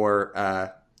protect your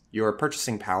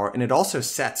purchasing power, and it also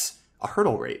sets a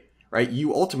hurdle rate, right?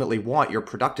 You ultimately want your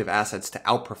productive assets to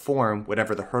outperform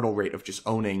whatever the hurdle rate of just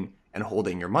owning and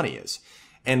holding your money is.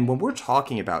 And when we're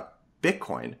talking about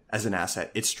Bitcoin as an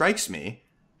asset, it strikes me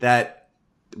that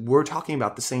we're talking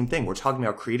about the same thing. We're talking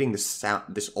about creating this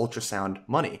ultrasound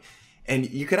money. And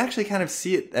you can actually kind of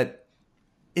see it that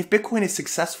if Bitcoin is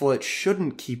successful, it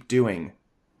shouldn't keep doing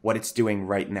what it's doing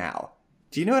right now.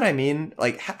 Do you know what I mean?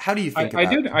 Like, how do you think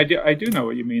about it? I do know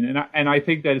what you mean. And I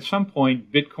think that at some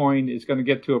point, Bitcoin is going to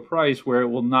get to a price where it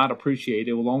will not appreciate.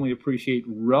 It will only appreciate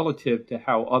relative to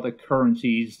how other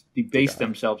currencies debase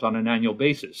themselves on an annual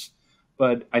basis.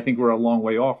 But I think we're a long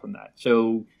way off from that.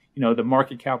 So, the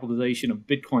market capitalization of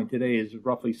Bitcoin today is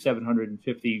roughly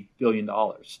 $750 billion.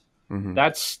 Mm-hmm.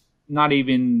 That's not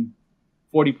even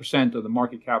 40% of the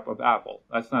market cap of Apple.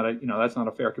 That's not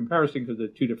a fair comparison because they're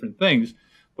two different things.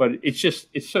 But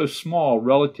it's so small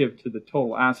relative to the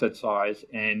total asset size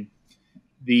and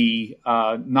the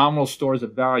nominal stores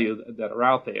of value that are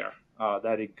out there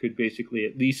that it could basically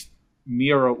at least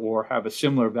mirror or have a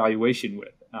similar valuation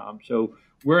with. So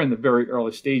we're in the very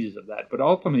early stages of that. But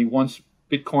ultimately, once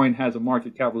Bitcoin has a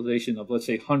market capitalization of, let's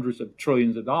say, hundreds of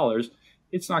trillions of dollars,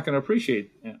 it's not going to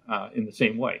appreciate in the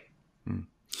same way.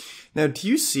 Now, do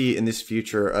you see in this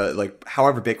future,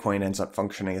 however Bitcoin ends up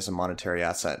functioning as a monetary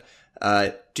asset,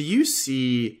 do you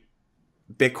see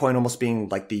Bitcoin almost being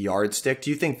like the yardstick? Do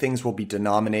you think things will be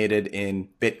denominated in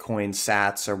Bitcoin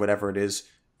sats or whatever it is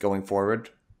going forward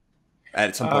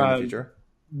at some point in the future?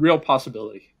 Real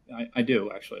possibility. I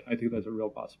do, actually. I think that's a real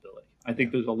possibility. I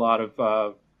think there's a lot of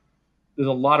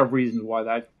reasons why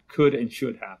that could and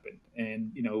should happen.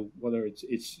 And, whether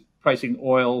it's pricing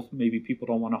oil, maybe people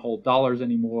don't want to hold dollars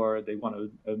anymore. They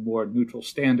want a more neutral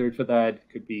standard for that. It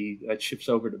could be that shifts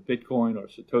over to Bitcoin or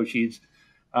Satoshis.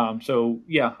 I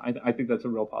think that's a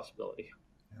real possibility.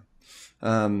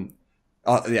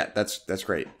 That's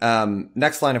great.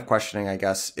 Next line of questioning, I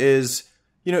guess, is,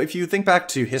 if you think back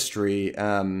to history,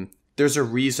 there's a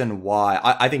reason why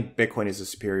I think Bitcoin is a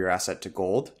superior asset to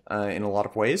gold in a lot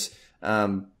of ways.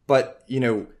 But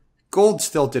gold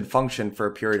still did function for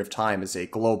a period of time as a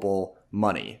global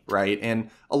money, right? And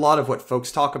a lot of what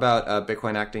folks talk about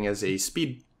Bitcoin acting as a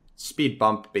speed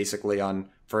bump, basically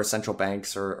for central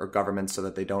banks or governments so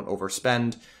that they don't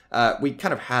overspend. We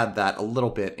kind of had that a little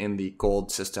bit in the gold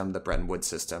system, the Bretton Woods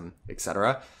system,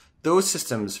 etc. Those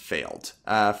systems failed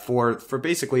for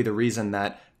basically the reason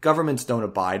that governments don't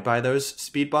abide by those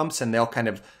speed bumps, and they'll kind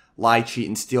of lie, cheat,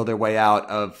 and steal their way out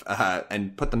of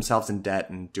and put themselves in debt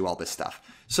and do all this stuff.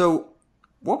 So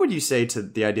what would you say to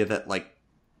the idea that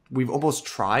we've almost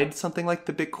tried something like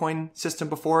the Bitcoin system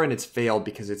before and it's failed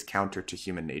because it's counter to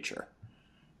human nature?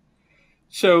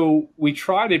 So we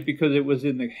tried it because it was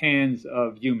in the hands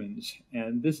of humans,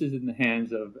 and this is in the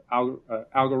hands of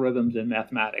algorithms and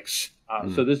mathematics.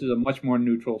 So this is a much more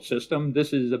neutral system.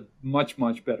 This is a much,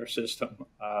 much better system.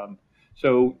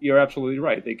 So you're absolutely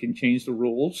right. They can change the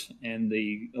rules, and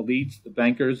the elites, the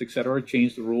bankers, et cetera,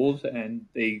 changed the rules, and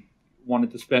they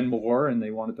wanted to spend more, and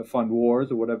they wanted to fund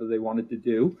wars or whatever they wanted to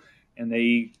do, and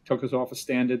they took us off a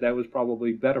standard that was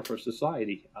probably better for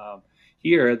society.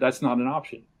 Here, that's not an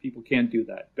option. People can't do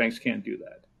that. Banks can't do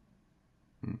that.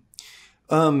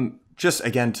 Just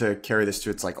again to carry this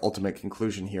to its like ultimate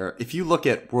conclusion here, if you look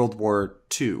at World War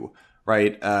II,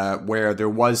 right, where there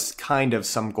was kind of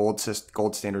some gold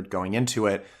standard going into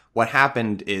it, what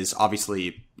happened is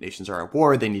obviously nations are at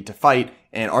war, they need to fight,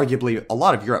 and arguably a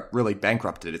lot of Europe really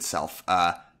bankrupted itself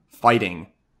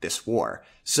fighting this war.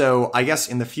 So I guess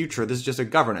in the future, this is just a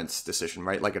governance decision,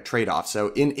 right? Like a trade-off.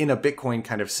 So in a Bitcoin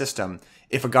kind of system,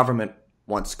 if a government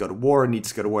wants to go to war, needs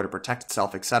to go to war to protect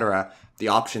itself, etc., the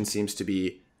option seems to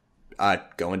be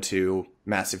go into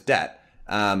massive debt.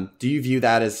 Do you view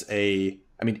that as A,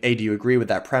 do you agree with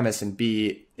that premise? And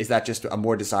B, is that just a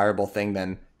more desirable thing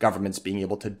than governments being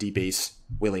able to debase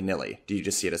willy-nilly? Do you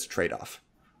just see it as a trade-off?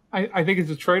 I think it's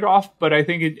a trade-off, but I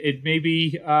think it may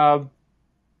be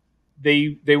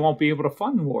they won't be able to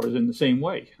fund wars in the same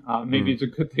way. Maybe it's a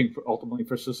good thing ultimately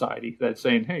for society that's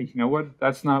saying, hey, you know what,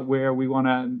 that's not where we want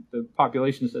to, the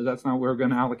population says that's not where we're going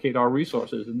to allocate our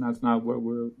resources, and that's not what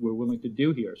we're willing to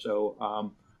do here.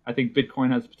 So I think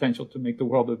Bitcoin has the potential to make the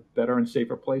world a better and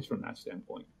safer place from that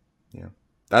standpoint. Yeah,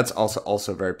 that's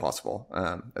also very possible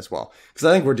as well. Because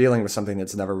I think we're dealing with something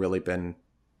that's never really been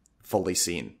fully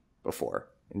seen before.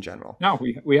 In general, no,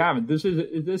 we haven't. This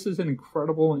is an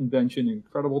incredible invention,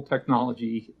 incredible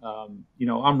technology.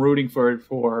 I'm rooting for it.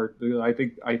 I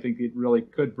think it really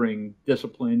could bring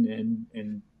discipline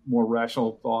and more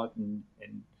rational thought and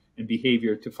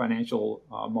behavior to financial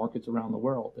markets around the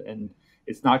world, and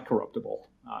it's not corruptible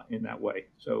in that way.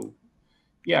 So,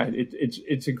 yeah,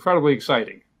 it's incredibly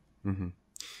exciting. Mm-hmm.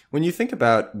 When you think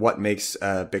about what makes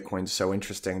Bitcoin so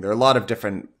interesting, there are a lot of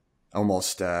different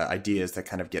almost ideas that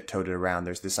kind of get toted around.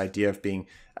 There's this idea of being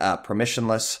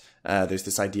permissionless. There's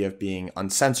this idea of being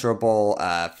uncensorable,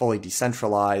 fully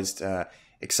decentralized,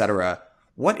 etc.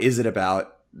 What is it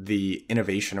about the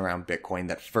innovation around Bitcoin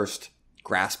that first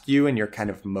grasped you and you're kind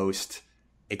of most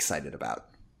excited about?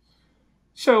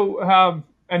 So,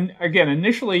 and again,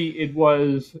 initially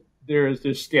there's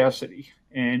this scarcity,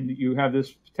 and you have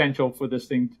this potential for this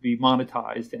thing to be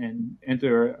monetized and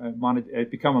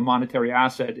become a monetary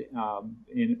asset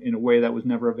in a way that was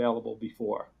never available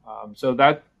before. So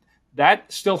that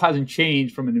still hasn't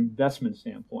changed from an investment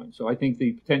standpoint. So I think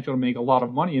the potential to make a lot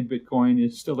of money in Bitcoin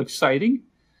is still exciting,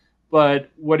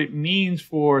 but what it means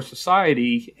for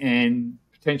society and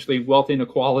potentially wealth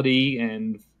inequality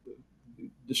and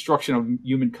destruction of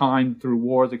humankind through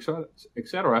wars, et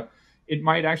cetera, it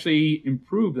might actually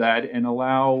improve that and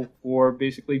allow for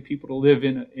basically people to live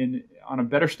on a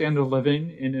better standard of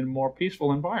living in a more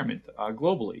peaceful environment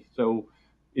globally. So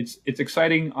it's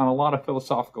exciting on a lot of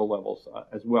philosophical levels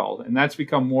as well, and that's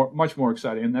become much more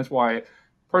exciting. And that's why,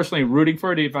 personally, rooting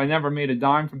for it. If I never made a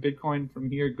dime from Bitcoin from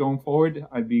here going forward,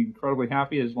 I'd be incredibly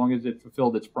happy as long as it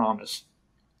fulfilled its promise.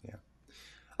 Yeah,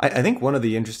 I think one of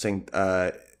the interesting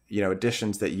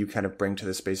additions that you kind of bring to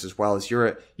the space as well is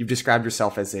you've described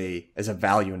yourself as a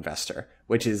value investor,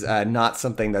 which is not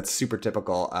something that's super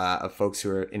typical of folks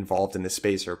who are involved in this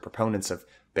space or proponents of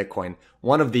Bitcoin.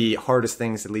 One of the hardest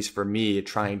things, at least for me,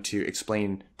 trying to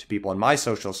explain to people in my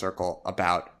social circle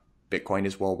about Bitcoin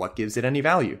is, well, what gives it any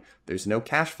value? There's no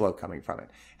cash flow coming from it.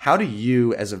 How do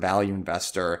you, as a value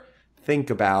investor, think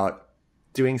about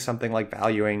doing something like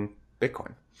valuing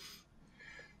Bitcoin?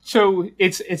 So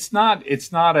it's not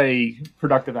a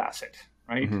productive asset,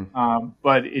 right? Mm-hmm.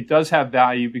 But it does have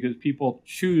value because people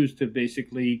choose to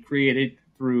basically create it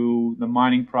through the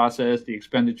mining process, the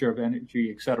expenditure of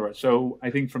energy, et cetera. So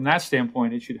I think from that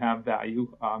standpoint, it should have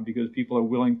value because people are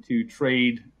willing to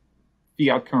trade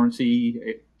fiat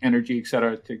currency, energy, et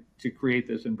cetera, to create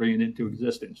this and bring it into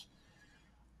existence.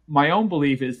 My own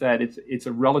belief is that it's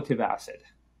a relative asset.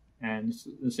 And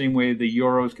the same way the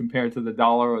euro is compared to the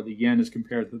dollar or the yen is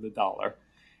compared to the dollar.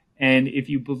 And if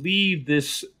you believe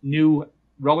this new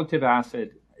relative asset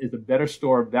is a better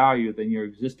store of value than your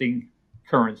existing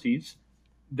currencies,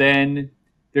 then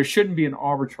there shouldn't be an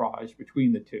arbitrage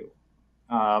between the two.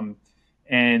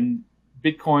 And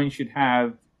Bitcoin should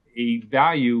have a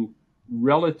value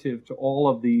relative to all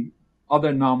of the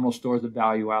other nominal stores of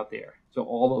value out there. So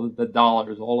all of the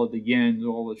dollars, all of the yens,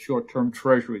 all the short-term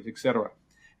treasuries, et cetera.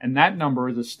 And that number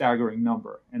is a staggering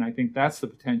number. And I think that's the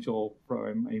potential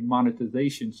from a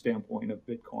monetization standpoint of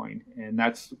Bitcoin. And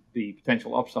that's the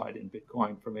potential upside in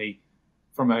Bitcoin from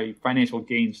a financial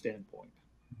gain standpoint.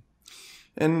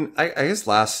 And I guess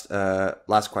last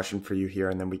question for you here,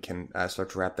 and then we can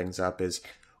start to wrap things up, is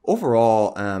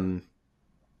overall,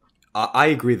 I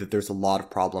agree that there's a lot of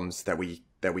problems that we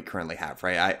currently have,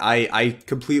 right? I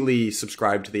completely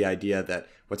subscribe to the idea that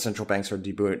what central banks are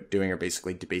doing are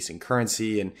basically debasing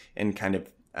currency, and kind of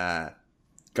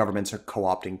governments are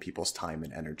co-opting people's time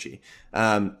and energy.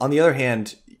 On the other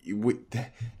hand,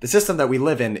 the system that we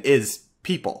live in is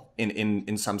people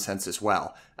in some sense as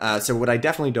well. So what I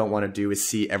definitely don't want to do is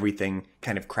see everything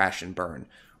kind of crash and burn,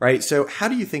 right? So how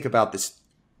do you think about this,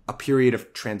 a period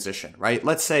of transition, right?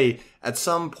 Let's say at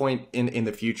some point in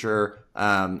the future,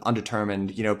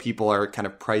 undetermined, people are kind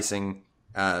of pricing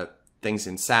things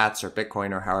in sats or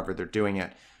Bitcoin or however they're doing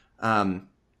it.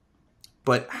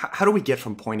 But how do we get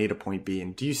from point A to point B?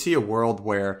 And do you see a world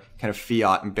where kind of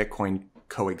fiat and Bitcoin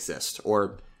coexist,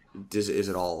 or is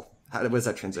it all? What does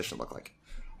that transition look like?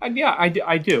 Yeah,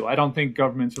 I do. I don't think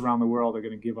governments around the world are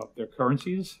going to give up their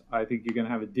currencies. I think you're going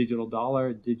to have a digital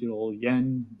dollar, digital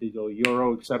yen, digital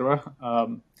euro, etc.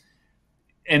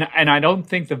 And I don't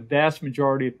think the vast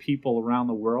majority of people around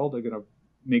the world are going to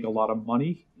make a lot of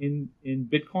money in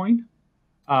Bitcoin.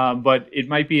 But it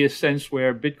might be a sense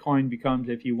where Bitcoin becomes,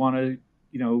 if you want to,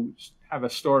 have a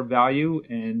stored value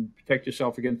and protect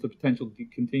yourself against the potential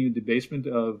continued debasement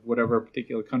of whatever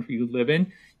particular country you live in,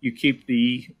 you keep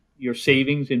your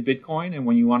savings in Bitcoin, and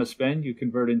when you want to spend, you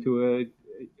convert into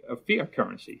a fiat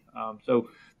currency. So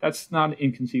that's not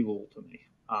inconceivable to me.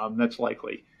 That's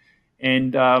likely.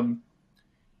 And, how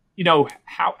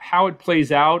it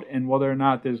plays out and whether or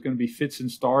not there's going to be fits and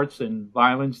starts and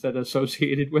violence that are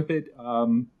associated with it,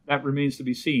 that remains to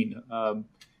be seen.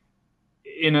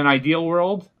 In an ideal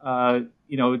world,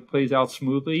 it plays out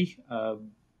smoothly.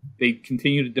 They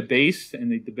continue to debase,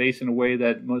 and they debase in a way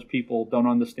that most people don't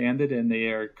understand it, and they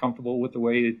are comfortable with the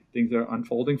way things are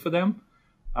unfolding for them.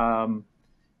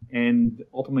 And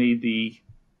ultimately, the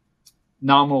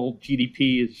nominal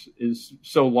GDP is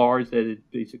so large that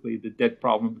basically the debt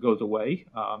problem goes away,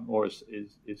 or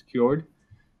is cured.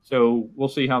 So we'll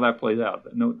see how that plays out.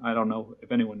 No, I don't know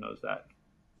if anyone knows that.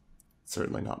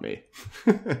 Certainly not me.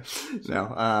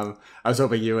 No, I was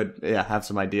hoping you would, have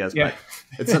some ideas. Yeah.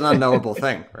 But it's an unknowable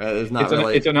thing, right?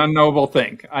 It's an unknowable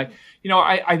thing. I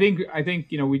think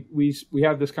we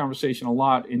have this conversation a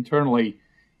lot internally.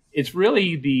 It's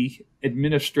really the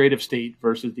administrative state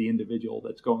versus the individual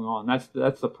that's going on.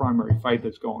 That's the primary fight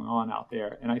that's going on out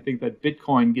there. And I think that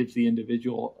Bitcoin gives the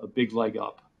individual a big leg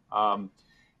up,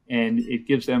 and it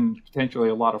gives them potentially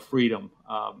a lot of freedom,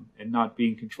 and not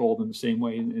being controlled in the same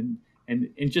way. And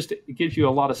just it gives you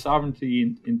a lot of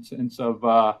sovereignty in sense of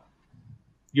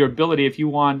your ability, if you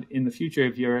want in the future,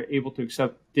 if you're able to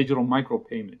accept digital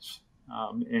micropayments,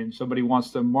 and somebody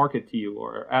wants to market to you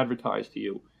or advertise to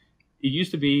you. It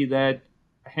used to be that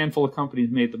a handful of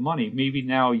companies made the money. Maybe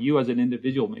now you as an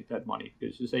individual make that money,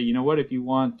 because you say, you know what, if you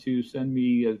want to send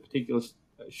me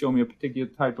show me a particular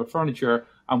type of furniture,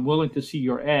 I'm willing to see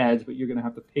your ads, but you're going to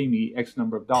have to pay me X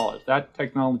number of dollars. That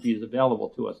technology is available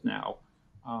to us now.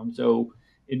 So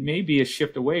it may be a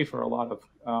shift away for a lot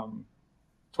of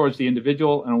towards the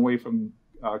individual and away from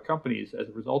companies as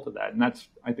a result of that. And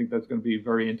I think that's going to be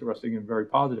very interesting and very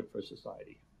positive for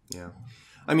society. Yeah.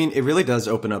 I mean, it really does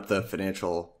open up the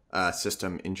financial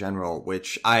system in general,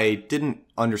 which I didn't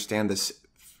understand this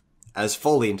as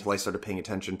fully until I started paying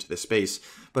attention to this space.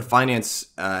 But finance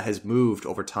has moved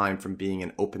over time from being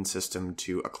an open system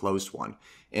to a closed one.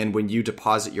 And when you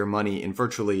deposit your money in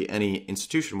virtually any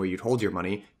institution where you'd hold your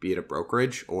money, be it a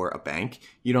brokerage or a bank,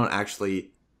 you don't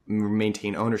actually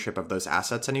maintain ownership of those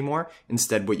assets anymore.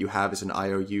 Instead, what you have is an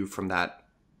IOU from that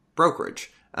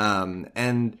brokerage.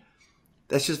 And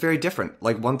that's just very different.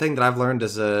 Like, one thing that I've learned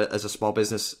as a small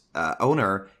business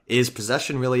owner is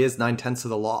possession really is 9/10 of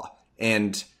the law.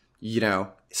 And,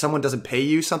 someone doesn't pay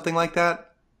you something like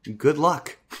that, good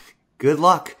luck. Good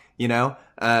luck,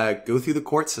 go through the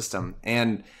court system.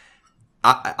 And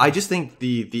I just think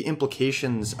the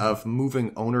implications of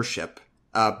moving ownership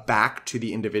back to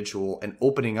the individual and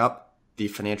opening up the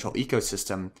financial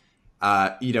ecosystem,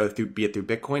 be it through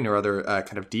Bitcoin or other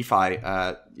kind of DeFi,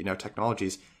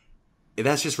 technologies,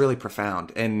 that's just really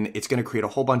profound. And it's going to create a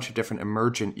whole bunch of different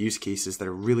emergent use cases that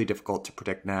are really difficult to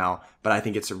predict now. But I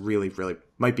think it's a really, really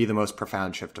might be the most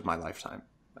profound shift of my lifetime,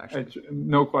 actually.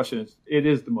 No question. It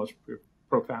is the most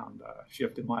profound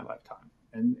shift in my lifetime.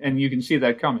 And you can see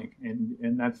that coming.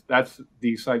 And that's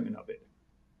the excitement of it.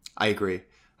 I agree.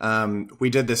 We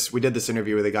did this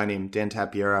interview with a guy named Dan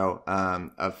Tapiero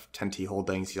of 10T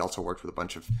Holdings. He also worked with a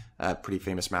bunch of pretty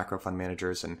famous macro fund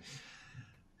managers,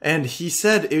 and he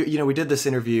said, we did this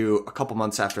interview a couple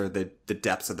months after the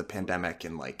depths of the pandemic,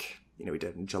 and we did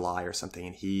it in July or something.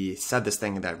 And he said this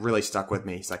thing that really stuck with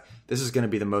me. He's like, "This is going to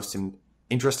be the most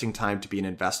interesting time to be an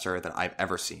investor that I've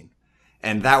ever seen."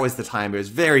 And that was the time. It was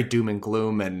very doom and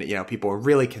gloom, and people were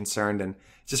really concerned, and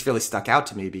it just really stuck out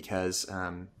to me because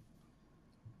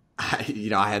I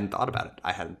hadn't thought about it.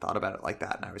 I hadn't thought about it like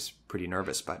that, and I was pretty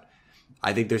nervous. But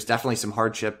I think there's definitely some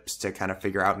hardships to kind of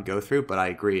figure out and go through. But I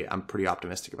agree. I'm pretty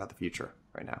optimistic about the future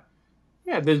right now.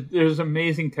 Yeah, there's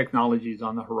amazing technologies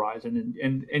on the horizon,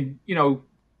 and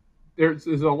there's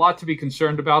a lot to be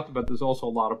concerned about, but there's also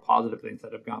a lot of positive things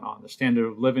that have gone on. The standard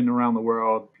of living around the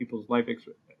world, people's life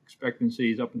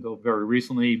expectancies up until very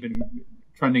recently been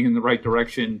trending in the right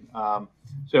direction.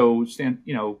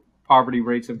 Poverty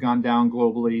rates have gone down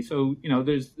globally. So,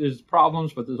 there's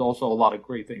problems, but there's also a lot of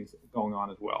great things going on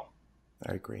as well.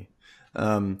 I agree.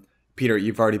 Peter,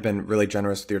 you've already been really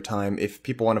generous with your time. If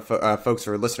people want to, folks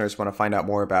or listeners want to find out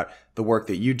more about the work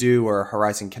that you do or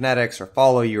Horizon Kinetics or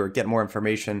follow you or get more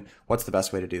information, what's the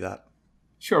best way to do that?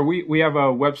 Sure. We have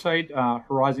a website,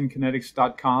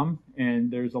 horizonkinetics.com,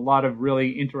 and there's a lot of really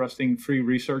interesting free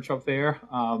research up there,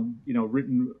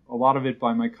 written a lot of it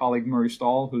by my colleague Murray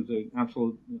Stahl, who's an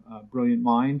absolute brilliant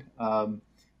mind.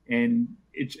 And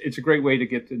it's a great way to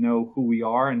get to know who we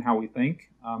are and how we think.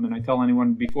 And I tell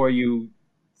anyone, before you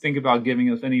think about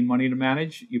giving us any money to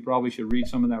manage, you probably should read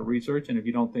some of that research. And if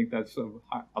you don't think that's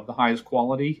of the highest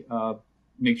quality,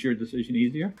 makes your decision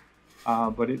easier.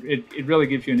 But it really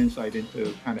gives you an insight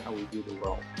into kind of how we view the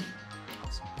world.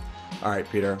 Awesome. All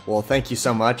right, Peter. Well, thank you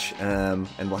so much. And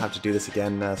we'll have to do this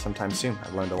again sometime soon.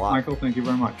 I've learned a lot. Michael, thank you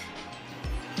very much.